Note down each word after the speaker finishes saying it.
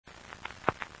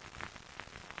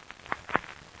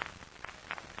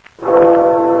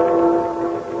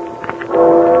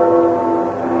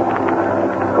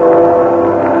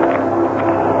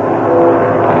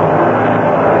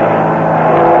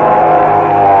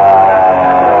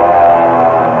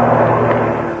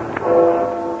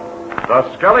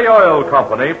The Skelly Oil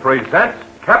Company presents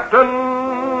Captain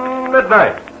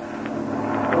Midnight.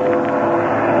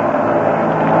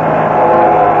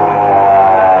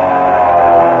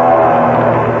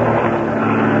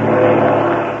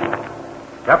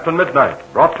 Captain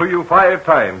Midnight, brought to you 5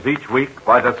 times each week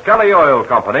by the Skelly Oil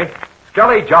Company,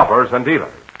 Skelly Jobbers and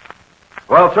Dealers.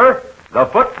 Well, sir, the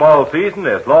football season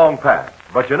is long past,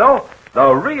 but you know,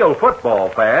 the real football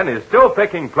fan is still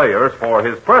picking players for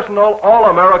his personal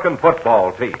All-American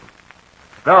football team.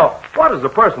 Now, what does a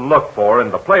person look for in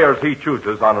the players he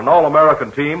chooses on an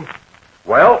All-American team?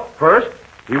 Well, first,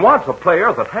 he wants a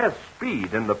player that has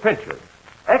speed in the pinches,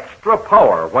 extra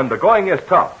power when the going is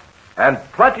tough, and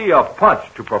plenty of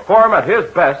punch to perform at his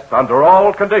best under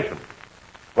all conditions.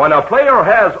 When a player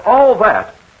has all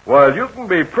that, well, you can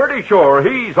be pretty sure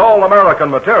he's All-American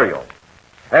material.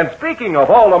 And speaking of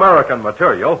All-American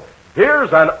material,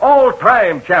 here's an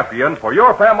all-time champion for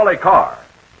your family car.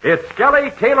 It's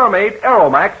Skelly Tailor-Made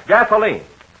Aeromax gasoline.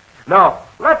 Now,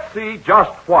 let's see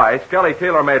just why Skelly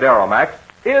Tailor-Made Aeromax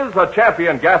is a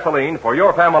champion gasoline for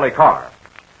your family car.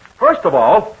 First of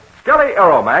all, Skelly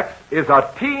Aeromax is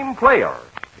a team player.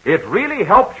 It really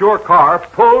helps your car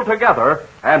pull together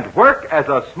and work as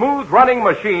a smooth-running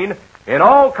machine in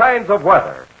all kinds of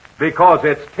weather because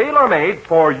it's tailor-made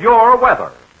for your weather.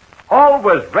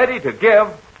 Always ready to give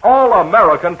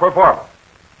All-American performance.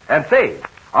 And say,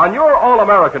 on your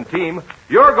All-American team,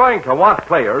 you're going to want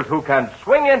players who can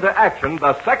swing into action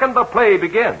the second the play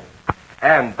begins.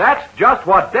 And that's just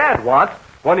what Dad wants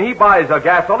when he buys a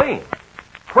gasoline.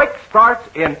 Quick starts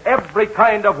in every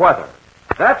kind of weather.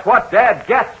 That's what Dad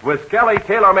gets with Skelly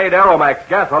Tailor-Made Aeromax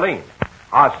gasoline.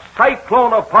 A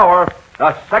cyclone of power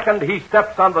the second he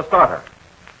steps on the starter.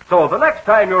 So the next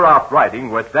time you're out riding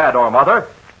with Dad or Mother,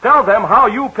 tell them how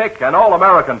you pick an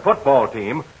All-American football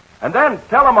team, and then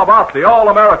tell them about the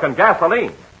All-American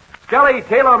gasoline. Skelly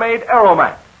Tailor-Made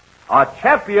Aeromax, a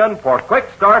champion for quick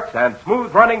starts and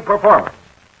smooth-running performance.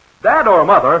 Dad or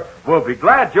Mother will be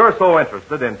glad you're so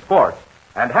interested in sports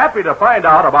and happy to find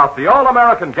out about the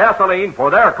All-American gasoline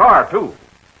for their car, too.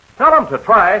 Tell them to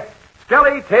try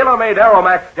Skelly Tailor-Made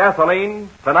Aeromax gasoline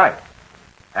tonight.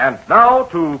 And now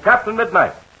to Captain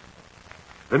Midnight.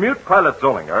 The mute pilot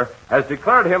Zollinger has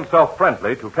declared himself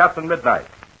friendly to Captain Midnight,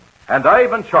 and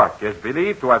Ivan Shark is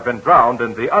believed to have been drowned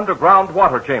in the underground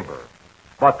water chamber.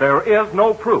 But there is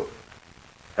no proof.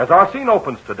 As our scene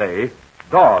opens today,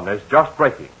 dawn is just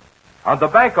breaking. On the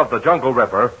bank of the Jungle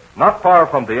River, not far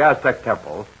from the Aztec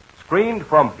Temple, screened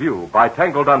from view by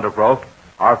tangled undergrowth,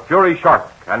 are Fury Shark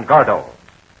and Gardo.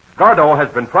 Gardo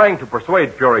has been trying to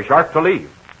persuade Fury Shark to leave,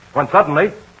 when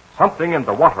suddenly, something in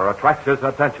the water attracts his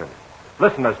attention.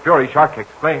 Listen as Fury Shark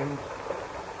exclaims,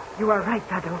 "You are right,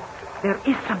 Gardo. There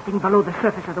is something below the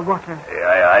surface of the water."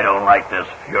 Yeah, I don't like this,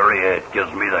 Fury. It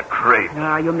gives me the creeps.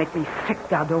 Ah, you make me sick,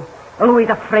 Gardo. Always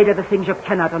afraid of the things you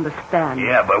cannot understand.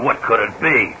 Yeah, but what could it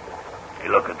be? Hey,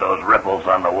 look at those ripples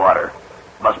on the water.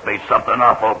 Must be something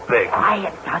awful big.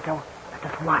 Quiet, Gardo.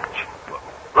 Let us watch.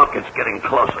 Look, it's getting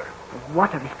closer. The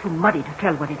water is too muddy to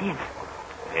tell what it is.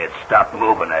 It stopped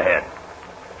moving ahead.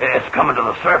 It's coming to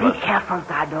the surface. Be careful,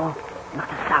 Gardo. Not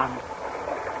a sound.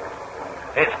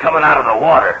 It's coming out of the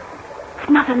water. It's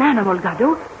not an animal,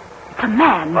 Gardo. It's a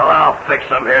man. Well, I'll fix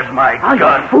him. Here's my Oh,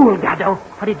 gun. you fool, Gardo.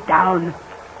 Put it down.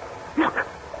 Look.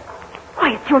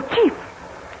 Why, it's your chief.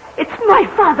 It's my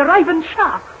father, Ivan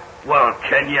Shark. Well,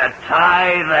 can you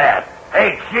tie that?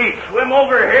 Hey, Chief, swim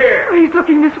over here. Oh, he's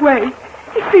looking this way.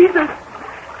 He sees us.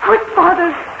 Quick,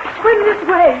 father. Swim this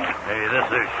way. Hey,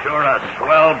 this is sure a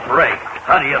swell break.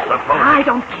 How do you suppose? I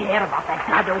don't care about that,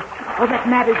 Gardo. All that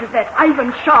matters is that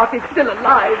Ivan Shark is still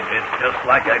alive. It's just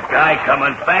like a guy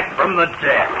coming back from the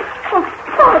dead. Oh,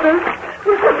 Father,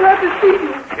 we're so glad to see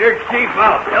you. Here, Chief,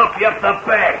 I'll help you up the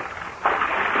bag.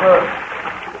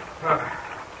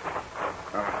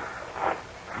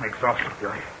 I'm exhausted,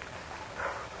 Fury.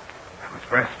 I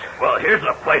must rest. Well, here's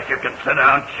a place you can sit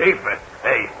down, Chief.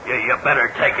 Hey, you better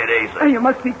take it Oh, easy. you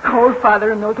must be cold,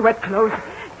 Father, in those wet clothes.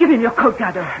 Give him your coat,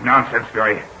 Gardo. Nonsense,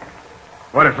 Fury.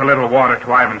 What is a little water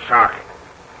to Ivan Shark?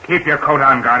 Keep your coat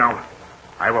on, Gardo.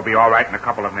 I will be all right in a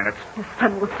couple of minutes. The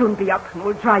sun will soon be up and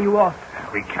will dry you off.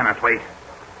 We cannot wait.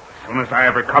 As soon as I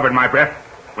have recovered my breath,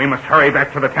 we must hurry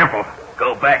back to the temple.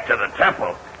 Go back to the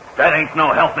temple. That ain't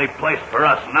no healthy place for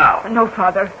us now. No,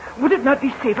 Father. Would it not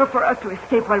be safer for us to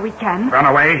escape while we can? Run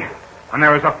away when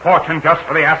there is a fortune just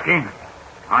for the asking?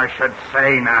 I should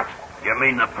say not. You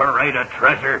mean the parade of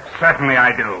treasure? Certainly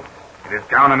I do. It is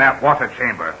down in that water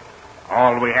chamber.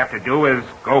 All we have to do is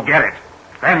go get it.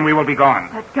 Then we will be gone.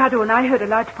 But Gardo and I heard a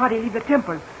large party leave the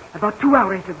temple about 2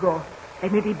 hours ago. They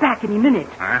may be back any minute.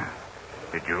 Huh?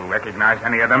 Did you recognize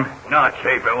any of them? No,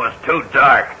 Chief, it was too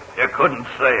dark. You couldn't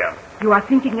see him. You are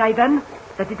thinking, Ivan,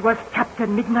 that it was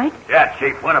Captain Midnight? Yeah,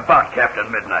 Chief, what about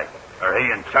Captain Midnight? Are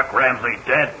he and Chuck Ramsey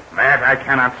dead? That I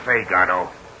cannot say, Gardo.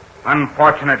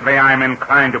 Unfortunately, I'm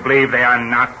inclined to believe they are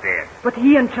not dead. But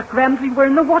he and Chuck Ramsey were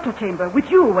in the water chamber with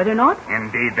you, were they not?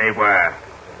 Indeed they were.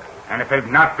 And if it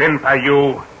had not been for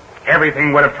you,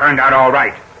 everything would have turned out all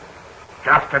right.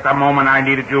 Just at the moment I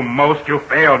needed you most, you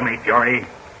failed me, Fury.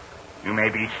 You may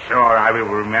be sure I will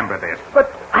remember this.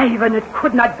 But, Ivan, it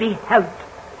could not be helped.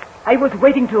 I was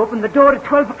waiting to open the door at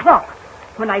 12 o'clock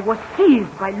when I was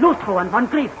seized by Lutro and Von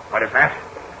Grief. What is that?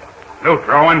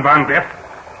 Lutro and Von Grief?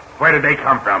 Where did they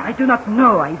come from? I do not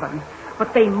know, Ivan,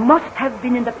 but they must have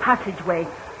been in the passageway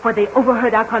where they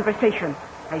overheard our conversation.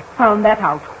 I found that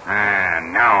out.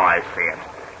 Now I see it.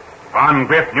 Von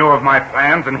Grief knew of my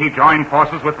plans, and he joined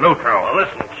forces with Lutro. Well,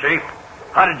 listen, Chief.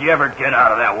 How did you ever get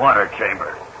out of that water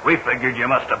chamber? We figured you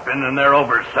must have been in there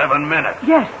over 7 minutes.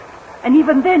 Yes, and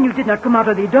even then you did not come out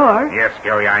of the door. Yes,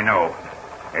 Fury, I know.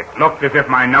 It looked as if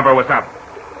my number was up.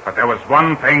 But there was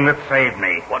one thing that saved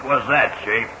me. What was that,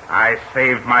 Chief? I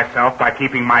saved myself by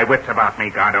keeping my wits about me,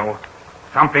 Gardo.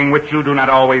 Something which you do not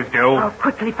always do. Oh,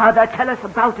 quickly, Father, tell us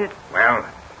about it. Well,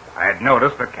 I had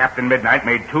noticed that Captain Midnight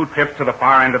made 2 trips to the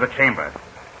far end of the chamber.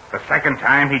 The second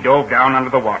time, he dove down under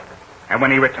the water. And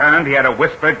when he returned, he had a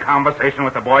whispered conversation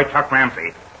with the boy, Chuck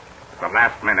Ramsey. At the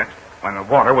last minute, when the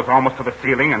water was almost to the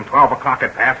ceiling and 12 o'clock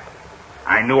had passed,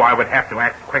 I knew I would have to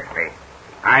act quickly.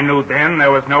 I knew then there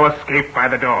was no escape by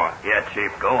the door. Yeah,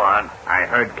 Chief, go on. I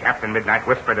heard Captain Midnight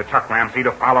whisper to Chuck Ramsey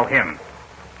to follow him.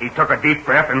 He took a deep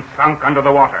breath and sunk under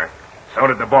the water. So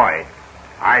did the boy.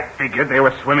 I figured they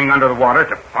were swimming under the water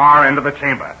to far end of the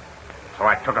chamber. So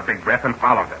I took a big breath and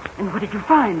followed them. And what did you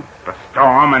find? The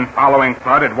storm and following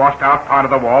flood had washed out part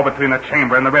of the wall between the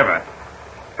chamber and the river.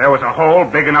 There was a hole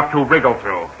big enough to wriggle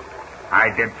through.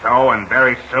 I did so, and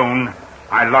very soon,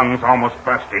 my lungs almost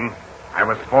bursting, I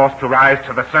was forced to rise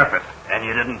to the surface. And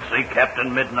you didn't see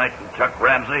Captain Midnight and Chuck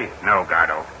Ramsey? No,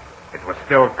 Gardo. It was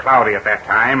still cloudy at that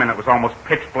time, and it was almost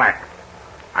pitch black.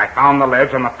 I found the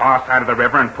ledge on the far side of the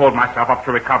river and pulled myself up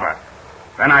to recover.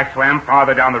 Then I swam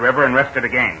farther down the river and rested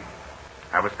again.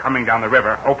 I was coming down the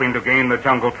river, hoping to gain the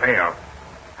jungle trail.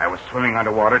 I was swimming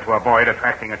underwater to avoid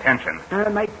attracting attention.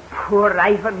 My poor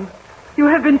Ivan. You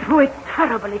have been through a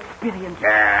terrible experience.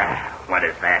 What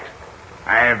is that?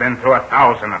 I have been through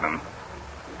 1,000 of them.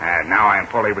 Now I am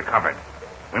fully recovered.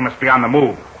 We must be on the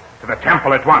move. To the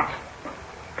temple at once.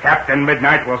 Captain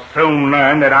Midnight will soon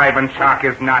learn that Ivan Shark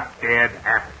is not dead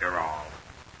after all.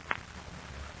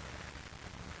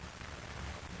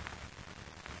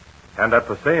 And at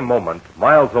the same moment,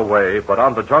 miles away, but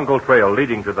on the jungle trail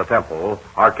leading to the temple,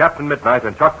 are Captain Midnight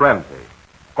and Chuck Ramsey.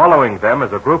 Following them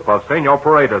is a group of Senor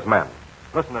Paredes men.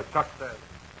 Listen as Chuck says.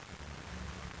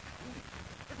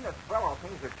 Isn't it swell how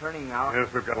things are turning out?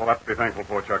 Yes, we've got a lot to be thankful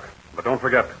for, Chuck. But don't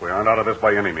forget, we aren't out of this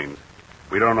by any means.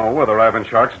 We don't know whether Ivan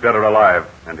Shark's dead or alive,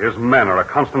 and his men are a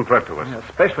constant threat to us.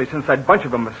 Especially since that bunch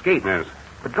of them escaped. Yes.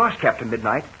 But gosh, Captain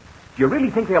Midnight, do you really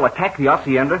think they'll attack the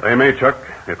Hacienda? They may, Chuck,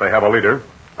 if they have a leader.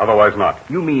 Otherwise not.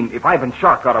 You mean if Ivan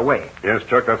Shark got away? Yes,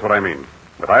 Chuck, that's what I mean.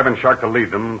 With Ivan Shark to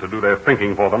lead them, to do their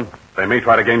thinking for them, they may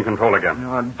try to gain control again.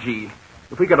 Oh, gee.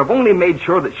 If we could have only made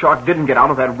sure that Shark didn't get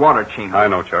out of that water chamber. I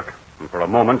know, Chuck. And for a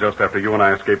moment, just after you and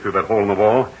I escaped through that hole in the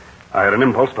wall, I had an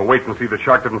impulse to wait and see that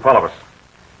Shark didn't follow us.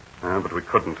 But we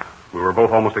couldn't. We were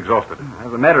both almost exhausted.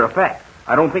 As a matter of fact,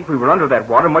 I don't think we were under that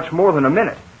water much more than a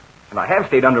minute. And I have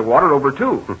stayed underwater over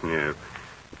 2. Yes.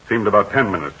 It seemed about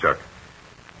 10 minutes, Chuck.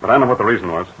 But I know what the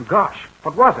reason was. Gosh,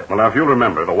 what was it? Well, now, if you'll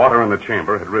remember, the water in the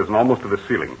chamber had risen almost to the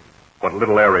ceiling. What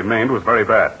little air remained was very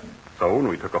bad. So when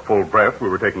we took a full breath, we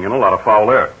were taking in a lot of foul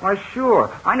air. Why,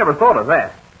 sure. I never thought of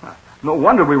that. No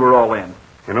wonder we were all in.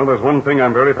 You know, there's one thing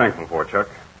I'm very thankful for, Chuck.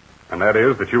 And that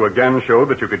is that you again showed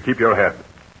that you could keep your head.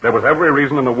 There was every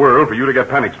reason in the world for you to get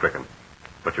panic-stricken.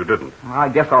 But you didn't. I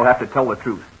guess I'll have to tell the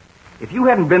truth. If you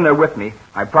hadn't been there with me,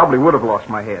 I probably would have lost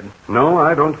my head. No,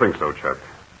 I don't think so, Chuck.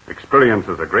 Experience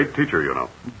is a great teacher, you know.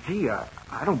 Gee,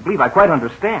 I don't believe I quite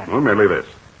understand. Well, merely this.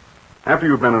 After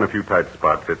you've been in a few tight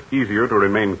spots, it's easier to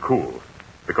remain cool.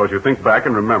 Because you think back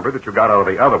and remember that you got out of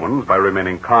the other ones by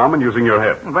remaining calm and using your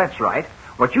head. Well, that's right.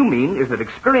 What you mean is that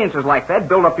experiences like that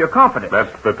build up your confidence.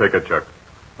 That's the ticket, Chuck.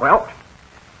 Well,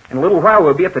 in a little while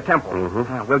we'll be at the temple.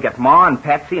 Mm-hmm. We'll get Ma and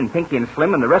Patsy and Pinky and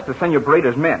Slim and the rest of Senor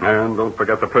Paredes' men. And don't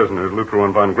forget the prisoners, Lutro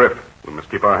and Von Griff. We must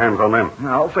keep our hands on them.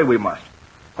 I'll say we must.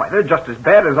 Why, they're just as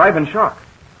bad as Ivan Shark.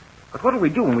 But what do we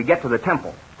do when we get to the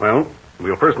temple? Well,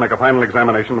 we'll first make a final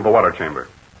examination of the water chamber.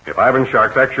 If Ivan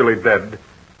Shark's actually dead,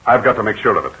 I've got to make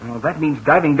sure of it. Well, that means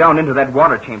diving down into that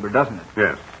water chamber, doesn't it?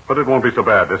 Yes, but it won't be so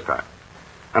bad this time.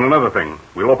 And another thing,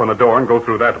 we'll open the door and go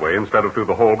through that way instead of through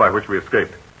the hole by which we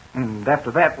escaped. And after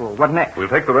that, well, what next? We'll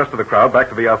take the rest of the crowd back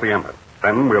to the Hacienda.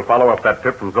 Then we'll follow up that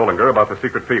tip from Zollinger about the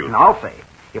secret field. And I'll say,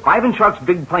 if Ivan Shark's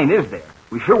big plane is there,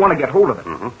 we sure want to get hold of it.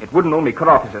 Mm-hmm. It wouldn't only cut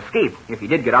off his escape if he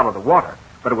did get out of the water,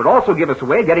 but it would also give us a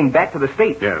way of getting back to the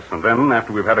States. Yes, and then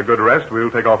after we've had a good rest, we'll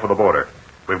take off for the border.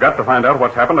 We've got to find out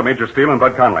what's happened to Major Steele and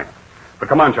Bud Conley. But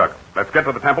come on, Chuck. Let's get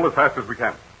to the temple as fast as we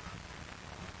can.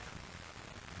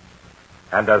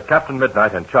 And as Captain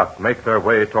Midnight and Chuck make their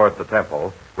way toward the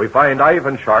temple, we find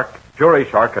Ivan Shark, Fury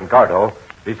Shark, and Gardo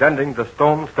descending the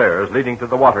stone stairs leading to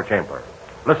the water chamber.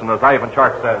 Listen as Ivan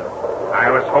Shark says, I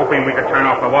was hoping we could turn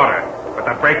off the water, but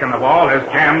the break in the wall has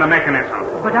jammed the mechanism.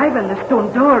 But, Ivan, the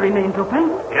stone door remains open.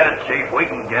 Yeah, Chief, we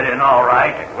can get in all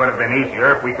right. It would have been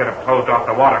easier if we could have closed off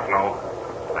the water flow,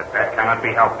 but that cannot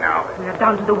be helped now. We are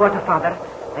down to the water, Father.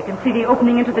 I can see the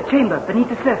opening into the chamber beneath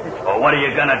the surface. Well, what are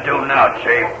you going to do now,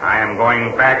 Chief? I am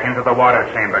going back into the water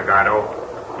chamber, Gardo.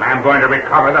 And I'm going to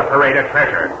recover the Parade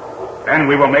treasure. Then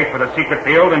we will make for the secret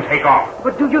field and take off.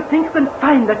 But do you think we'll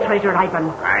find the treasure, Ivan?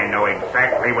 I know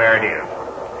exactly where it is.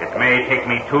 It may take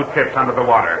me 2 trips under the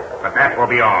water, but that will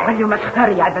be all. Well, you must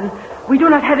hurry, Ivan. We do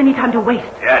not have any time to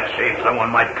waste. Yeah, Chief,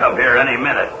 someone might come here any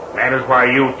minute. That is why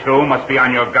you two must be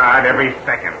on your guard every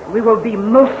second. We will be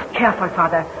most careful,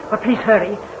 Father. But please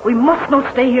hurry. We must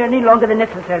not stay here any longer than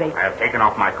necessary. I have taken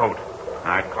off my coat.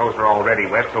 My clothes are already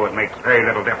wet, so it makes very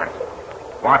little difference.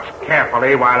 Watch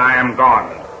carefully while I am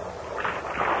gone.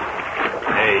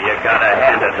 Hey, you gotta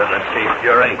hand it to the Chief,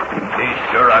 Fury.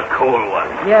 He's sure a cool one.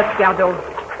 Yes, Gardo.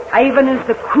 Ivan is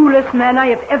the coolest man I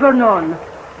have ever known.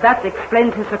 That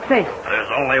explains his success.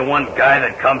 There's only one guy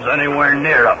that comes anywhere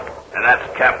near him, and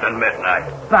that's Captain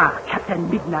Midnight. Bah, Captain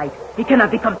Midnight. He cannot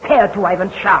be compared to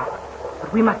Ivan Shark.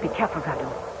 But we must be careful,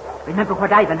 Gardo. Remember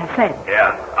what Ivan has said.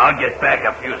 Yeah, I'll get back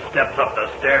a few steps up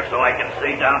the stairs so I can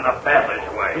see down the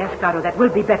passageway. Yes, Gardo, that will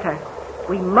be better.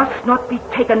 We must not be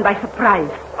taken by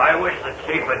surprise. I wish the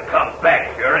Chief had come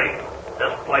back, Fury.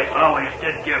 This place always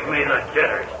did give me the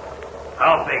jitters.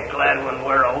 I'll be glad when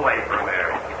we're away from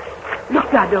here. Look,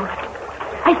 Gardo.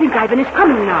 I think Ivan is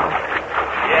coming now.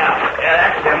 Yeah,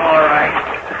 that's him, all right.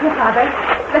 Yes, Father.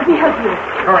 Let me help you.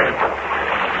 Hurry.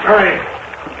 Hurry.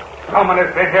 Someone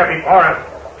has been here before us.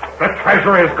 The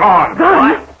treasure is gone.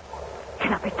 Gone?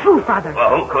 Cannot be true, Father.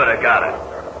 Well, who could have got it?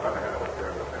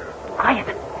 Quiet.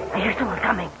 I hear someone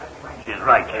coming. She's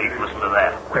right, Chief. Listen to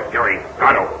that. Quick, Fury.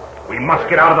 Gardo, we must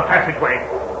get out of the passageway.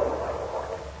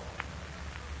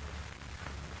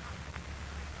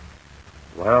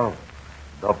 well,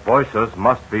 the voices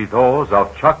must be those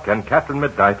of Chuck and Captain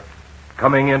Midnight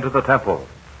coming into the temple.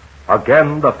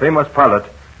 Again, the famous pilot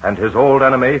and his old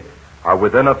enemy are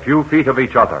within a few feet of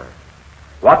each other.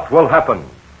 What will happen?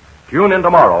 Tune in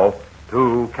tomorrow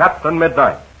to Captain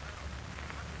Midnight.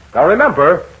 Now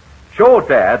remember, show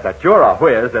Dad that you're a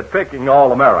whiz at picking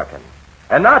All-American.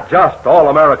 And not just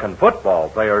All-American football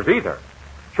players either.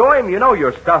 Show him you know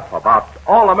your stuff about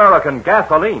All-American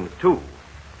gasolines, too.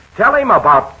 Tell him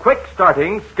about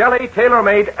quick-starting Skelly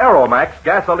tailor-made Aeromax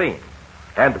gasoline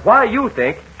and why you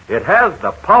think it has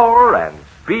the power and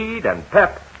speed and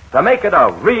pep to make it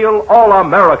a real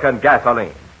All-American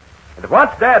gasoline. And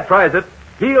once Dad tries it,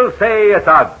 he'll say it's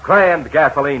a grand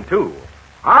gasoline, too.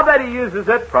 I bet he uses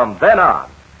it from then on.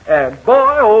 And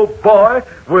boy, oh boy,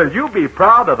 will you be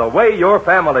proud of the way your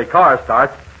family car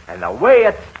starts and the way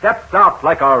it steps out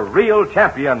like a real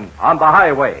champion on the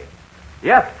highway.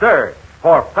 Yes, sir.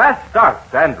 For fast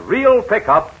starts and real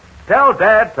pickup, tell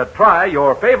Dad to try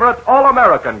your favorite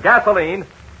All-American gasoline,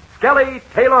 Skelly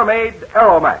Tailor-Made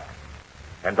Aeromax.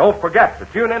 And don't forget to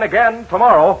tune in again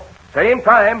tomorrow, same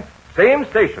time, same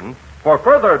station, for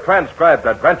further transcribed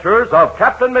adventures of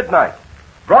Captain Midnight,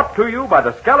 brought to you by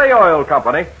the Skelly Oil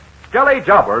Company, Skelly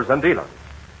Jobbers and Dealers.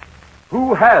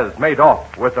 Who has made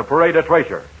off with the Parade of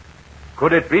Treasure?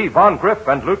 Could it be Von Griff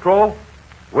and Luttrell?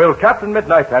 Will Captain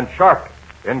Midnight and Shark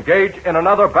engage in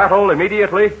another battle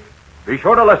immediately? Be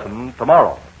sure to listen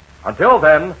tomorrow. Until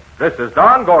then, this is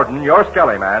Don Gordon, your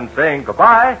Skelly man, saying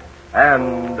goodbye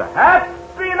and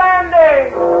happy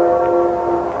landing!